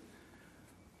picture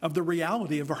of the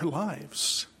reality of our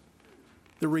lives.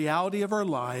 The reality of our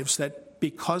lives that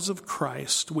because of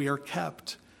Christ we are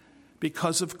kept.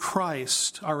 Because of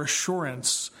Christ our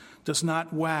assurance does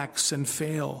not wax and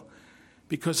fail.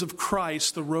 Because of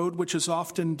Christ, the road which is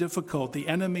often difficult, the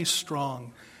enemy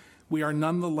strong, we are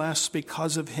nonetheless,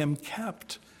 because of him,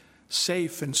 kept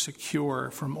safe and secure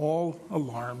from all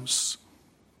alarms.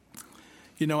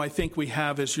 You know, I think we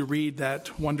have, as you read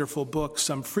that wonderful book,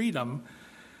 some freedom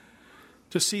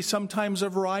to see sometimes a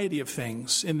variety of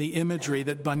things in the imagery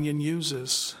that Bunyan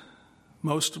uses.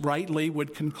 Most rightly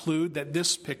would conclude that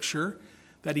this picture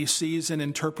that he sees in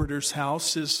Interpreter's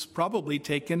house is probably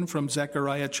taken from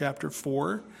Zechariah chapter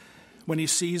 4, when he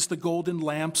sees the golden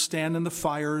lampstand and the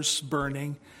fires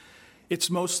burning. It's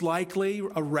most likely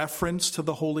a reference to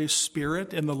the Holy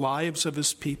Spirit in the lives of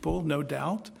his people, no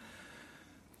doubt.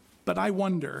 But I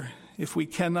wonder if we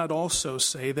cannot also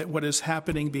say that what is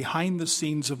happening behind the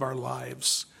scenes of our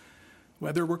lives,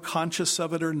 whether we're conscious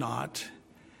of it or not,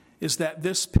 is that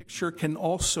this picture can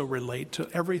also relate to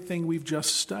everything we've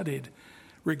just studied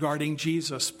regarding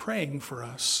Jesus praying for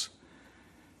us.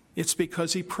 It's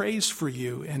because he prays for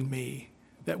you and me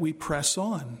that we press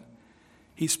on.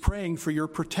 He's praying for your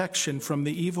protection from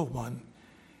the evil one.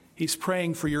 He's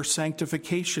praying for your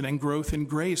sanctification and growth in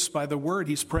grace by the word.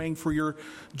 He's praying for your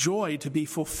joy to be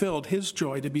fulfilled, his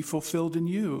joy to be fulfilled in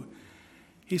you.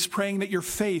 He's praying that your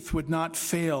faith would not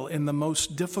fail in the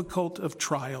most difficult of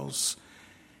trials.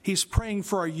 He's praying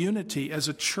for our unity as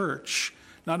a church,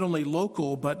 not only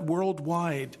local but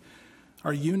worldwide,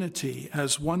 our unity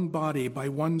as one body by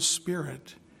one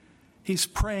Spirit. He's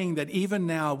praying that even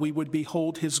now we would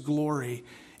behold his glory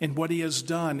in what he has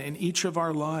done in each of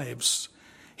our lives.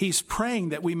 He's praying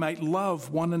that we might love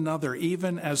one another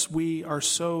even as we are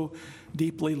so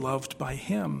deeply loved by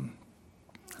him.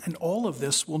 And all of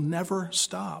this will never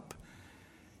stop.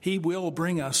 He will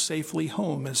bring us safely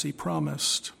home as he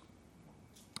promised.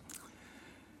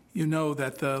 You know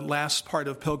that the last part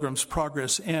of Pilgrim's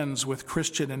Progress ends with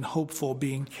Christian and hopeful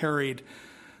being carried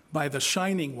by the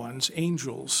shining ones,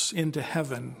 angels, into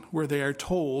heaven, where they are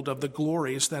told of the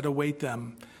glories that await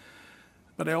them.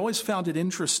 But I always found it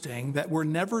interesting that we're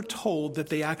never told that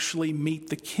they actually meet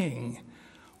the King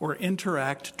or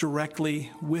interact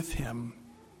directly with him.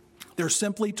 They're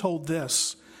simply told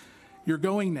this: "You're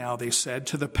going now," they said,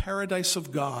 "to the paradise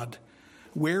of God,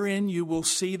 wherein you will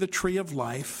see the tree of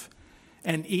life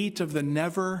and eat of the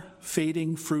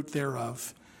never-fading fruit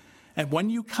thereof. And when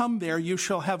you come there, you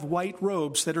shall have white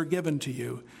robes that are given to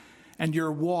you, and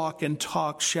your walk and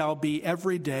talk shall be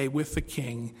every day with the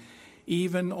King,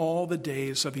 even all the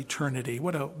days of eternity."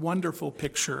 What a wonderful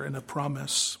picture and a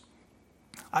promise.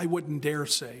 I wouldn't dare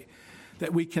say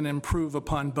that we can improve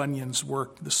upon Bunyan's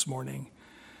work this morning.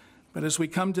 But as we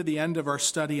come to the end of our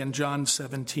study in John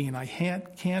 17, I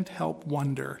can't help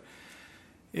wonder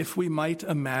if we might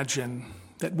imagine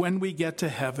that when we get to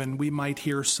heaven, we might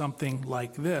hear something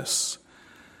like this: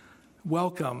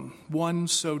 "Welcome, one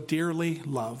so dearly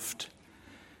loved.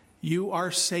 You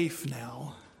are safe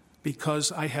now,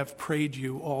 because I have prayed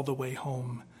you all the way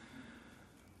home.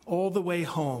 All the way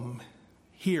home,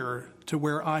 here to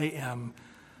where I am,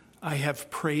 I have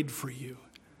prayed for you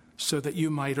so that you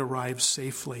might arrive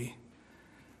safely."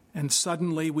 And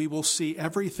suddenly we will see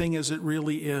everything as it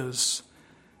really is.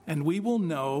 And we will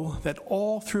know that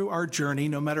all through our journey,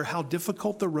 no matter how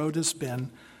difficult the road has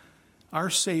been, our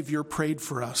Savior prayed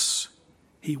for us.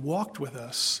 He walked with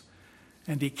us,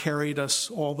 and he carried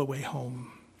us all the way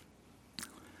home.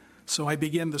 So I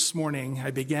began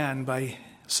by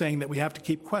saying that we have to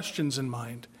keep questions in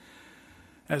mind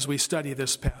as we study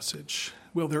this passage.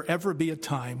 Will there ever be a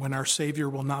time when our Savior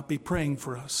will not be praying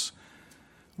for us?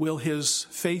 Will his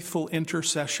faithful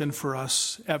intercession for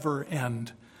us ever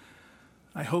end?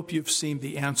 I hope you've seen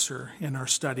the answer in our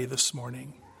study this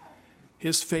morning.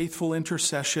 His faithful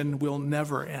intercession will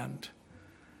never end.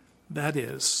 That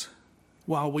is,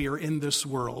 while we are in this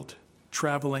world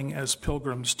traveling as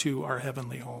pilgrims to our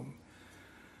heavenly home.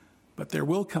 But there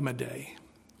will come a day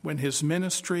when his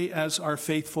ministry as our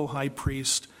faithful high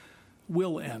priest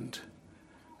will end.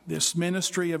 This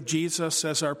ministry of Jesus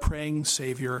as our praying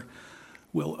Savior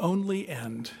will only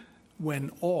end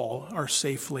when all are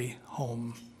safely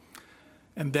home.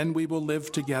 And then we will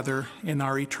live together in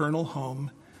our eternal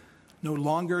home, no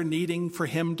longer needing for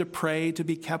him to pray to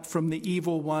be kept from the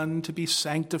evil one, to be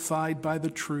sanctified by the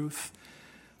truth.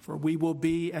 For we will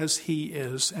be as he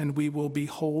is, and we will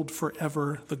behold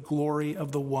forever the glory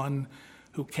of the one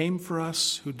who came for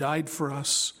us, who died for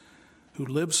us, who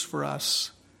lives for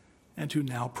us, and who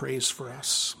now prays for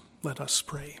us. Let us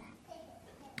pray.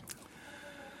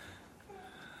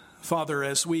 Father,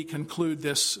 as we conclude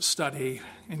this study,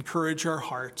 encourage our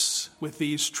hearts with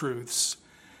these truths,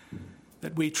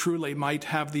 that we truly might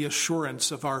have the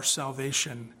assurance of our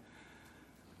salvation,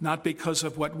 not because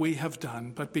of what we have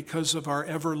done, but because of our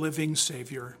ever-living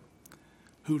Savior,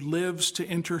 who lives to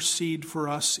intercede for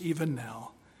us even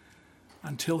now,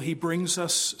 until he brings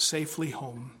us safely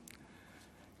home.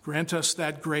 Grant us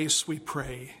that grace, we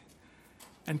pray,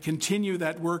 and continue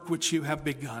that work which you have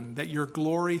begun, that your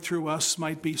glory through us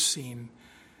might be seen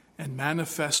and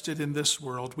manifested in this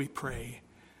world, we pray.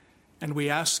 And we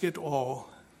ask it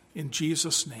all in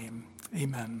Jesus' name.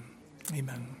 Amen.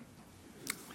 Amen.